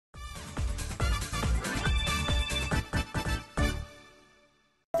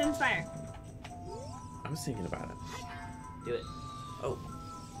fire. I was thinking about it. Do it. Oh.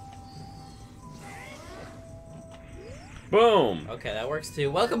 Boom! Okay, that works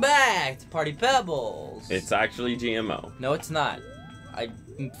too. Welcome back to Party Pebbles. It's actually GMO. No, it's not. I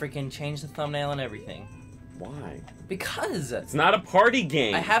freaking changed the thumbnail and everything. Why? Because it's not a party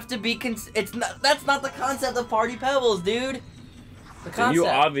game. I have to be. It's not. That's not the concept of Party Pebbles, dude. The concept. And you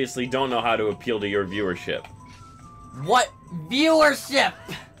obviously don't know how to appeal to your viewership. What viewership?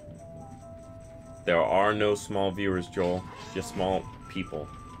 There are no small viewers, Joel. Just small people.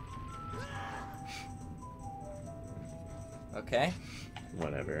 Okay.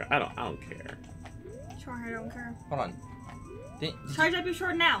 Whatever. I don't care. Sure, I don't care. Hold on. Charge up your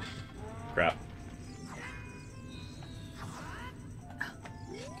sword now. Crap.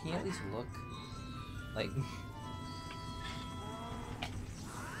 Can you at least look? Like.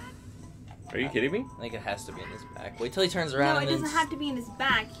 Are you kidding me? I think it has to be in his back. Wait till he turns around. No, it doesn't have to be in his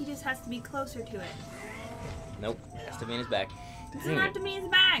back. He just has to be closer to it. Nope. It has to be in his back. It doesn't have to be in his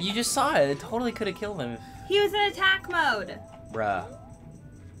back. You just saw it. It totally could have killed him. He was in attack mode. Bruh.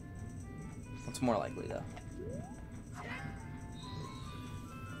 What's more likely, though?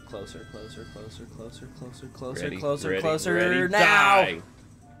 Closer, closer, closer, closer, closer, closer, Ready, closer, ready, closer. ready, now! Die.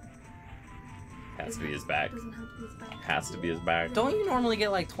 Has to be his back. Doesn't have to be his back. Has to be his back. Don't you normally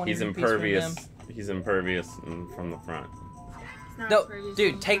get like 20 He's rupees impervious. from him? He's impervious from the front. No,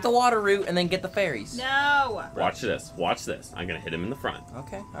 dude, take the water route and then get the fairies. No! Watch this. Watch this. I'm gonna hit him in the front.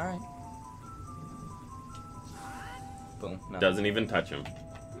 Okay, alright. Boom. No. Doesn't even touch him.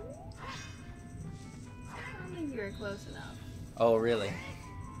 I don't think you were close enough. Oh, really?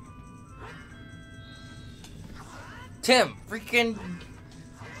 Tim, freaking...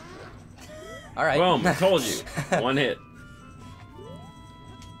 Alright. Boom, I told you. One hit.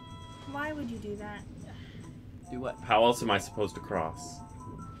 Why would you do that? Do what? How else am I supposed to cross?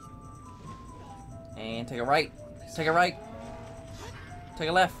 And take a right. Take a right. Take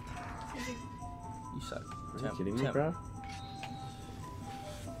a left. You suck. Are you kidding me, bro?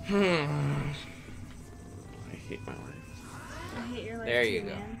 I hate my life. I hate your life There too, you go.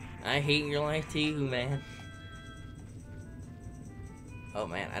 man. I hate your life too, man. Oh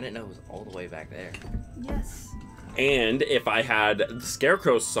man, I didn't know it was all the way back there. Yes. And if I had the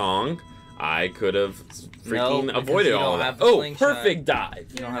Scarecrow's song, I could have freaking avoided all of that. Oh, perfect dive!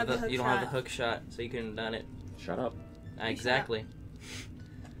 You don't have the hook shot, so you couldn't have done it. Shut up. Exactly.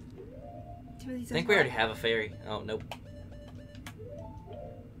 I think we already have a fairy. Oh, nope.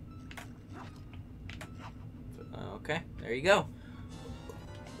 Okay, there you go.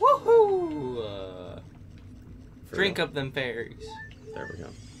 Woohoo! Drink up them fairies. There we go.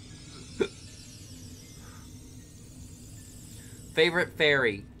 Favorite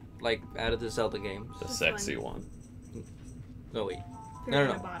fairy, like out of the Zelda games. The sexy one. No wait. Fairy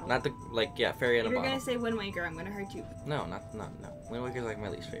No, in a bottle. not the fairy in a If you're bottle. gonna say Wind Waker, I'm gonna hurt you. No. Wind Waker's like my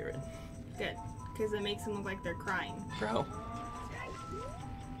least favorite. Good, because it makes them look like they're crying. Bro.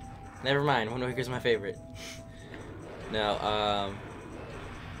 Never mind. Wind Waker's my favorite. No.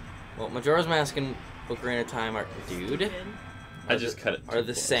 Well, Majora's Mask and Ocarina of Time are, dude. I just cut it. Are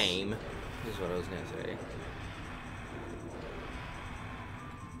the same. Is what I was gonna say.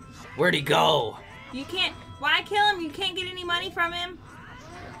 Where'd he go? You can't. Why kill him? You can't get any money from him.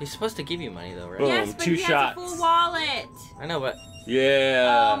 He's supposed to give you money though, right? Boom, Yes, but 2 he shots. has a full wallet. I know, but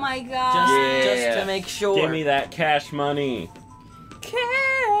Yeah. Oh my god. just to make sure. Give me that cash money.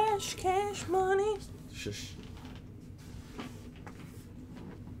 Cash money. Shush.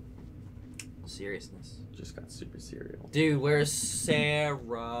 Seriousness. Just got super cereal. Dude, where's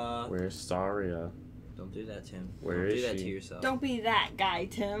Sarah? Where's Saria? Don't do that, Tim. Where Don't is do that she? to yourself. Don't be that guy,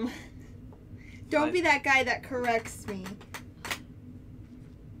 Tim. Don't be that guy that corrects me.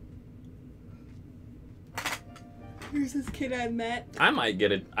 Here's this kid I met. I might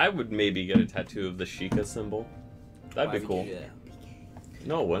get it. I would maybe get a tattoo of the Sheikah symbol. That'd Why be would cool. you do that?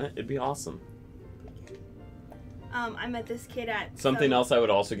 No, wouldn't it? It'd be awesome. I met this kid at Something else I would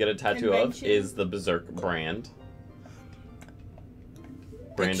also get a tattoo convention. of is the Berserk brand.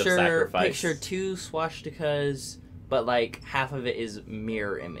 Brand Picture, of sacrifice. Picture 2 swastikas, but like half of it is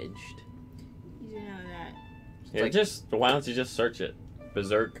mirror imaged. You do know that. Yeah, like- just why don't you just search it?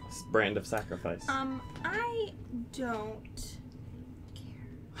 Berserk brand of sacrifice. I don't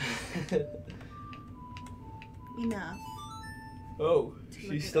care enough. Oh, look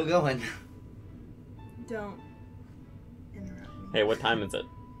she's it still up. going. Don't interrupt me. Hey, what time is it?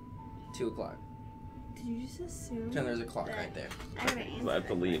 2 o'clock. Did you just assume? And there's a clock that right there. I gotta answer I have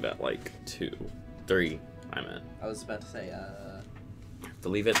to that leave at like 2, 3. I meant. I was about to say, I have to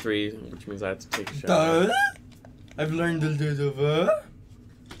leave at 3, which means I have to take a shower. I've learned a little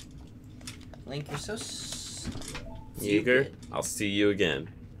Link, you're so Eager? I'll see you again.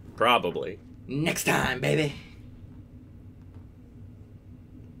 Probably. Next time, baby.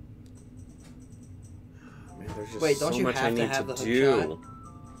 Man, there's just Wait, don't so you much have I to need have to the hook do. shot?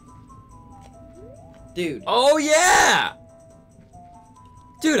 Dude. Oh, yeah!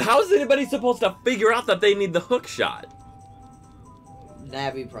 Dude, how is anybody supposed to figure out that they need the hook shot?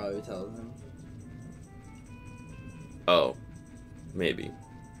 Navi probably tells them. Oh. Maybe.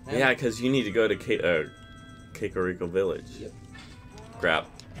 Yeah, because you need to go to Kakariko Village. Yep. Crap.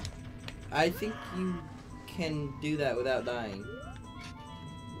 I think you can do that without dying.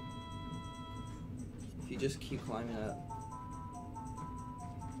 If you just keep climbing up.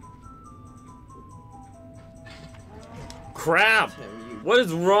 Crap! Tim, What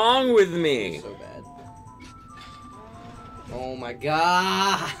is wrong with me? so bad. Oh my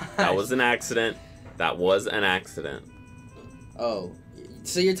god! That was an accident. That was an accident. Oh.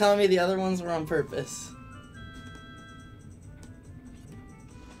 So you're telling me the other ones were on purpose?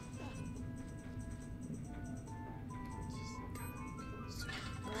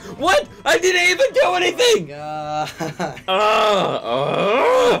 What? I didn't even do anything! God.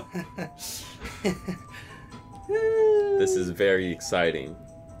 This is very exciting.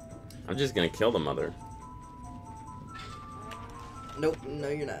 I'm just gonna kill the mother. Nope, no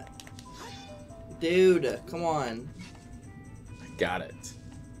you're not. Dude, come on. Got it.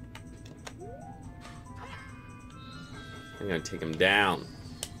 I'm gonna take him down.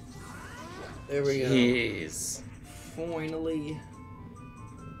 There we go. Jeez. Finally.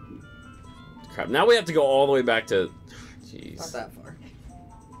 Crap. Now we have to go all the way back to... Jeez. Not that far.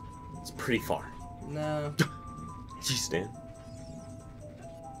 It's pretty far. No. Jeez, Stan.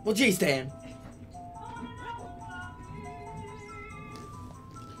 Well, geez, Dan.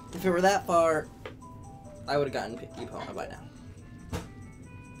 If it were that far, I would have gotten Ep18 by now.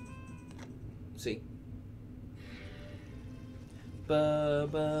 See?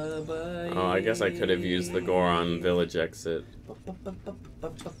 Oh, I guess I could have used the Goron village exit. I want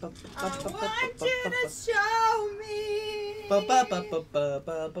you to show me.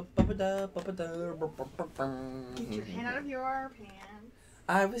 Get your hand out of your pants.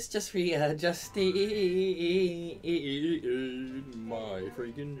 I was just readjusting my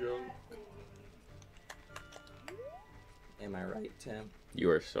freaking junk. Am I right, Tim? You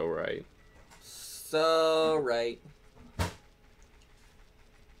are so right. So right.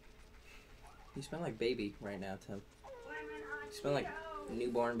 You smell like baby right now, Tim. You smell like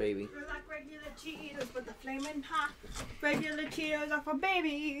newborn baby. You're like regular Cheetos, but the flaming hot. Regular Cheetos are for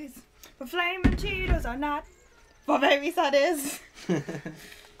babies, but flaming Cheetos are not for babies. That is.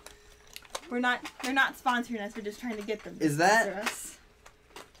 They're not sponsoring us. We're just trying to get them. Is that us.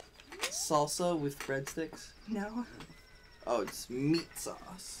 salsa with breadsticks? No. Oh, it's meat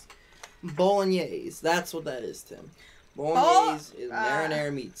sauce. Bolognese. That's what that is, Tim. Bolognese is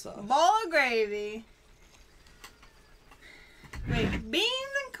marinara meat sauce. Bowl of gravy. Wait,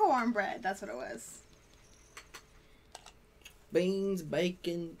 beans and cornbread. That's what it was. Beans,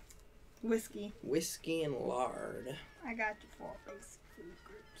 bacon, Whiskey. whiskey, and lard. I got you 4 basic food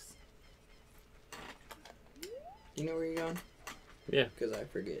groups. You know where you're going? Yeah. Because I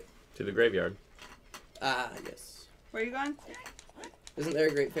forget. To the graveyard. Ah, yes. Where are you going? Isn't there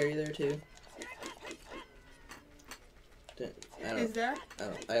a great fairy there too? Is there? I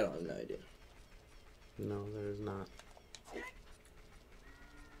don't have no idea. No, there is not.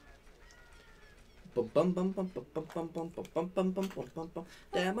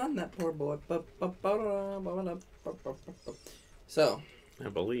 Damn on that poor boy. So. I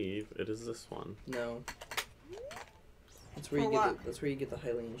believe it is this one. No. That's where that's where you get the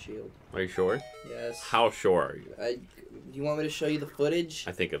Hylian shield. Are you sure? Yes. How sure are you? Do you want me to show you the footage?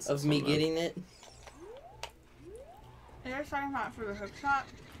 I think it's of me getting it. Are you talking about for the hook shot?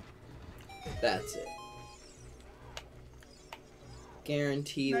 That's it.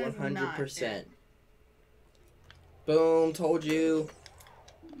 Guarantee 100%. Boom, told you.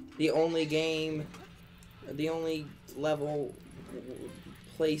 The only level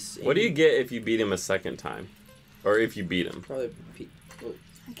place. What do you get if you beat him a second time? Or if you beat him? Probably.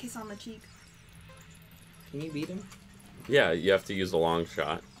 A kiss on the cheek. Can you beat him? Yeah, you have to use a long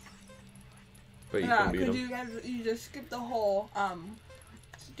shot. But you can beat him. You just skip the whole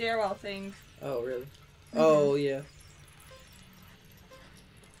stairwell thing. Oh, really? Mm-hmm. Oh, yeah.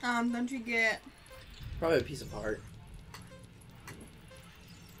 Don't you get... Probably a piece of heart.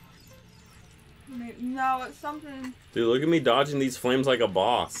 No, it's something... Dude, look at me dodging these flames like a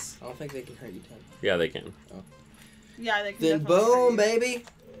boss. I don't think they can hurt you, Tim. Yeah, they can. Oh. Yeah, they can. Then boom, baby!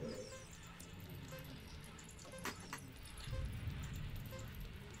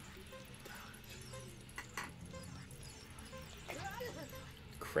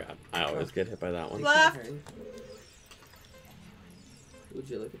 crap. I always get hit by that one. Left. Would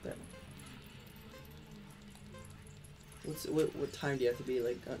you look at that? What time do you have to be?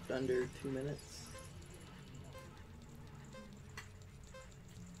 Like under 2 minutes?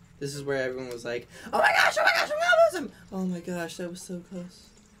 This is where everyone was like, "Oh my gosh! Oh my gosh! I'm gonna lose him!" Oh my gosh, that was so close.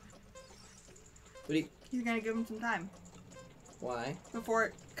 What do you? He's gonna give him some time. Why?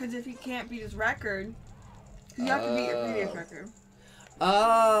 Because if he can't beat his record, you have to beat your previous record.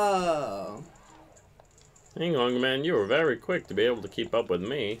 Oh. Hang on, man. You were very quick to be able to keep up with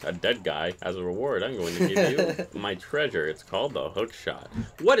me, a dead guy. As a reward, I'm going to give you my treasure. It's called the hook shot.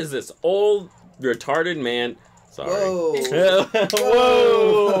 What is this old, retarded man? Sorry. Whoa.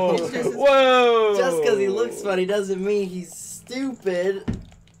 Whoa. Whoa. Just because he looks funny doesn't mean he's stupid.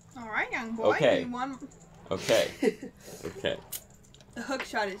 Alright, young boy. Okay. You want... Okay. Okay. The hook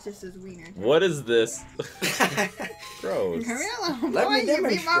shot is just his wiener. What is this? Gross. Come here, little boy. Let me You beat my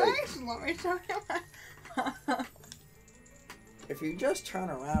demonstrate. waist. Let me show you. If you just turn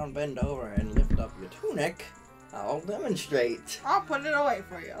around, bend over, and lift up your tunic, I'll demonstrate. I'll put it away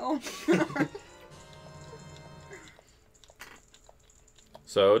for you.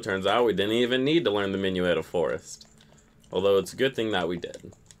 So, it turns out we didn't even need to learn the Minuet of Forest. Although it's a good thing that we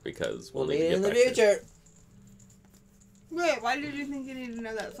did. Because we'll need to need get in the back to it. future. Wait, why did you think you needed to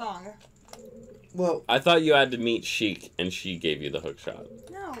know that song? Well, I thought you had to meet Sheik, and she gave you the hook shot.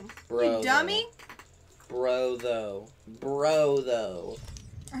 No. bro, You dummy. Bro, though. Bro, though.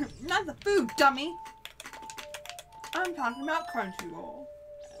 Not the food, dummy. I'm talking about Crunchyroll.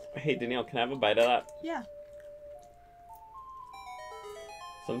 Hey, Danielle, can I have a bite of that? Yeah.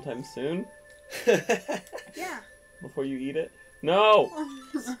 Sometime soon? Yeah. Before you eat it? No!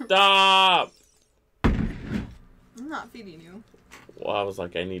 Stop! I'm not feeding you. Well, I was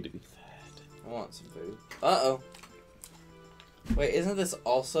like, I need to be fed. I want some food. Uh-oh. Wait, isn't this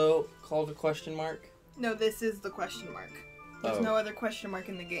also called a question mark? No, this is the question mark. There's Oh. no other question mark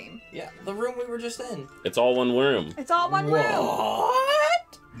in the game. Yeah, the room we were just in. It's all one room. It's all one room.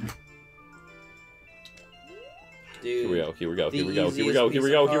 What? Dude. Here we go, here we go, the here we go, here we easiest go, piece here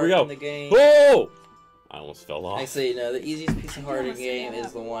we of go, here we art go. in the game. Oh! I almost fell off. Actually, no, the easiest piece of art in the game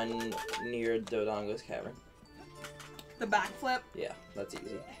is the one near Dodongo's cavern. The backflip. Yeah, that's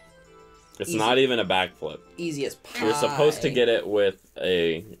easy. It's Easy. not even a backflip. Easy as pie. You're supposed to get it with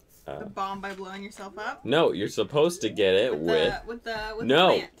a... The bomb by blowing yourself up. No, you're supposed to get it with... the No!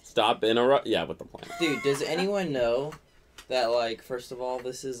 plant. Stop interrupt... Yeah, with the plant. Dude, does anyone know that, like, first of all,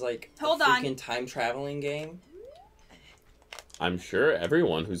 this is, like, Hold a on. freaking time-traveling game? I'm sure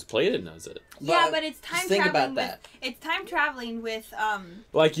everyone who's played it knows it. Yeah, but it's time just think traveling about that. It's time traveling with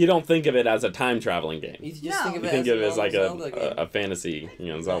Like, you don't think of it as a time-traveling game. You just No. think of You it think as of it as like Zelda game. a fantasy,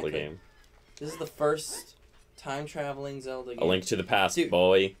 Zelda Exactly. game. This is the first time-traveling Zelda game. A Link to the Past, Dude.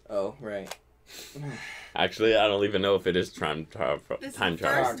 boy. Oh, right. Actually, I don't even know if it is time travel. This is Time the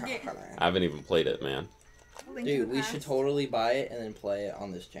travel. first game. I haven't even played it, man. Link to Dude, the we Past. should totally buy it and then play it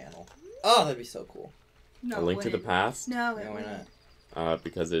on this channel. Oh, that'd be so cool. No, A Link it to the wouldn't. Past? No, it Yeah, why wouldn't. not?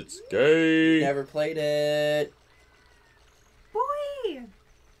 Because it's gay. Never played it. Boy.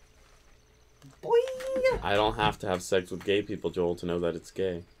 Boy. I don't have to have sex with gay people, Joel, to know that it's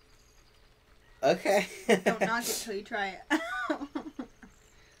gay. Okay. Don't knock it till you try it.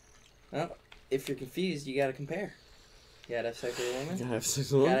 Well, if you're confused, you gotta compare. You gotta have sex with a woman? Gotta have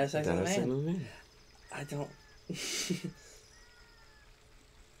sex with a Gotta man. have sex with a man. with a man. I don't.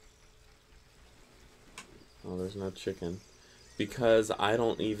 Oh, there's no chicken. Because I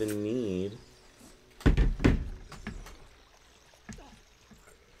don't even need...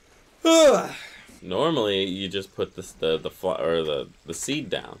 Normally, you just put the seed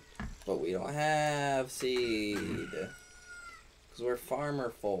down. But we don't have seed. Because we're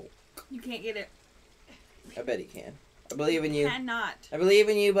farmer folk. You can't get it. I bet he can. I believe in you. Cannot. I believe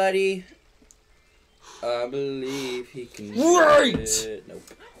in you, buddy. I believe he can do Right! it. Nope.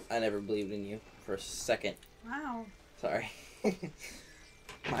 I never believed in you for a second. Wow. Sorry.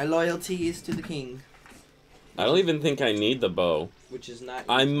 My loyalty is to the king. I don't even think I need the bow. Which is not...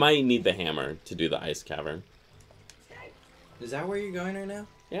 I might need the hammer to do the ice cavern. Is that where you're going right now?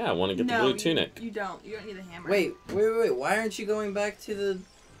 Yeah, I want to get the blue tunic. You don't. You don't need a hammer. Wait. Why aren't you going back to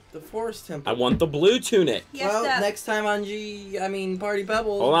the forest temple? I want the blue tunic. He has Well, to- next time on Party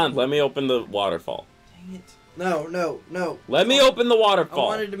Pebbles. Hold on, let me open the waterfall. Dang it. No. Let me open the I waterfall.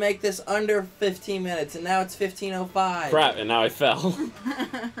 wanted to make this under 15 minutes, and now it's 15:05. Crap, and now I fell.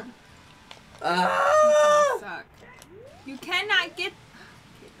 Ah! Suck. You cannot get.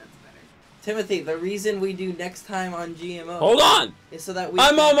 Okay, that's better. Timothy, the reason we do next time on GMO Hold on! is so that we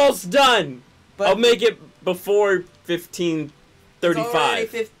I'm can- almost done! But I'll make it before 15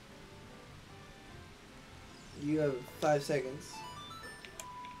 35. You have 5 seconds.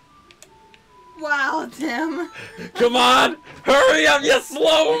 Wow, Tim. Come on! Hurry up, you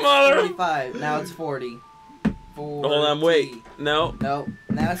slow mother! 45. Now it's 40. 40. Hold on, wait. No. No.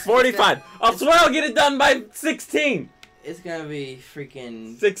 Now it's 45. I swear I'll get it done by 16. It's gonna be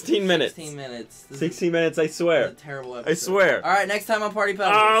freaking 16 minutes. 16 minutes. 16 minutes, I This swear. is a terrible episode. I swear. Alright, next time on Party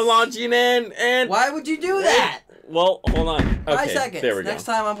Pebbles. Launching in and... Why would you do that? Well, hold on. Okay, 5 seconds. there we go. Next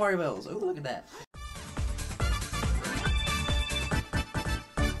time on Party Pebbles. Ooh, look at that.